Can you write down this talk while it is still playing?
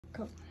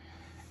Go.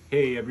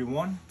 Hey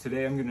everyone,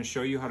 today I'm going to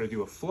show you how to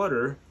do a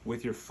flutter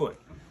with your foot.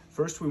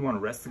 First we want to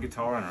rest the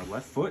guitar on our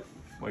left foot,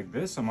 like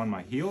this. I'm on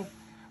my heel.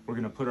 We're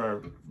going to put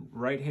our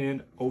right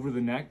hand over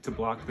the neck to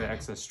block the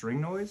excess string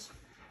noise.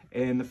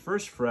 And the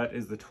first fret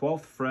is the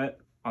 12th fret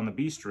on the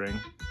B string.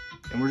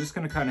 And we're just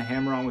going to kind of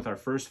hammer on with our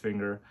first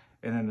finger.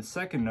 And then the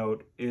second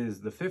note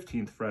is the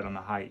 15th fret on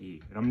the high E.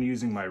 And I'm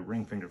using my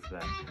ring finger for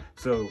that.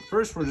 So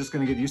first we're just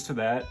going to get used to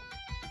that.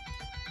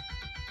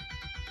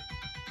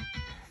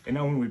 And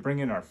now when we bring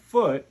in our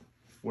foot,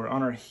 we're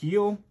on our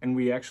heel and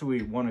we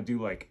actually want to do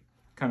like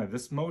kind of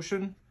this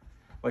motion,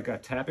 like a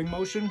tapping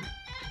motion.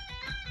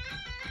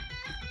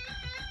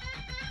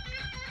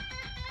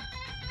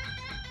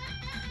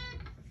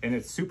 And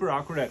it's super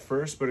awkward at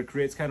first, but it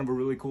creates kind of a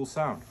really cool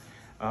sound.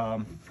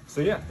 So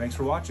yeah, thanks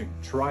for watching.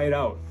 Try it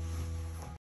out.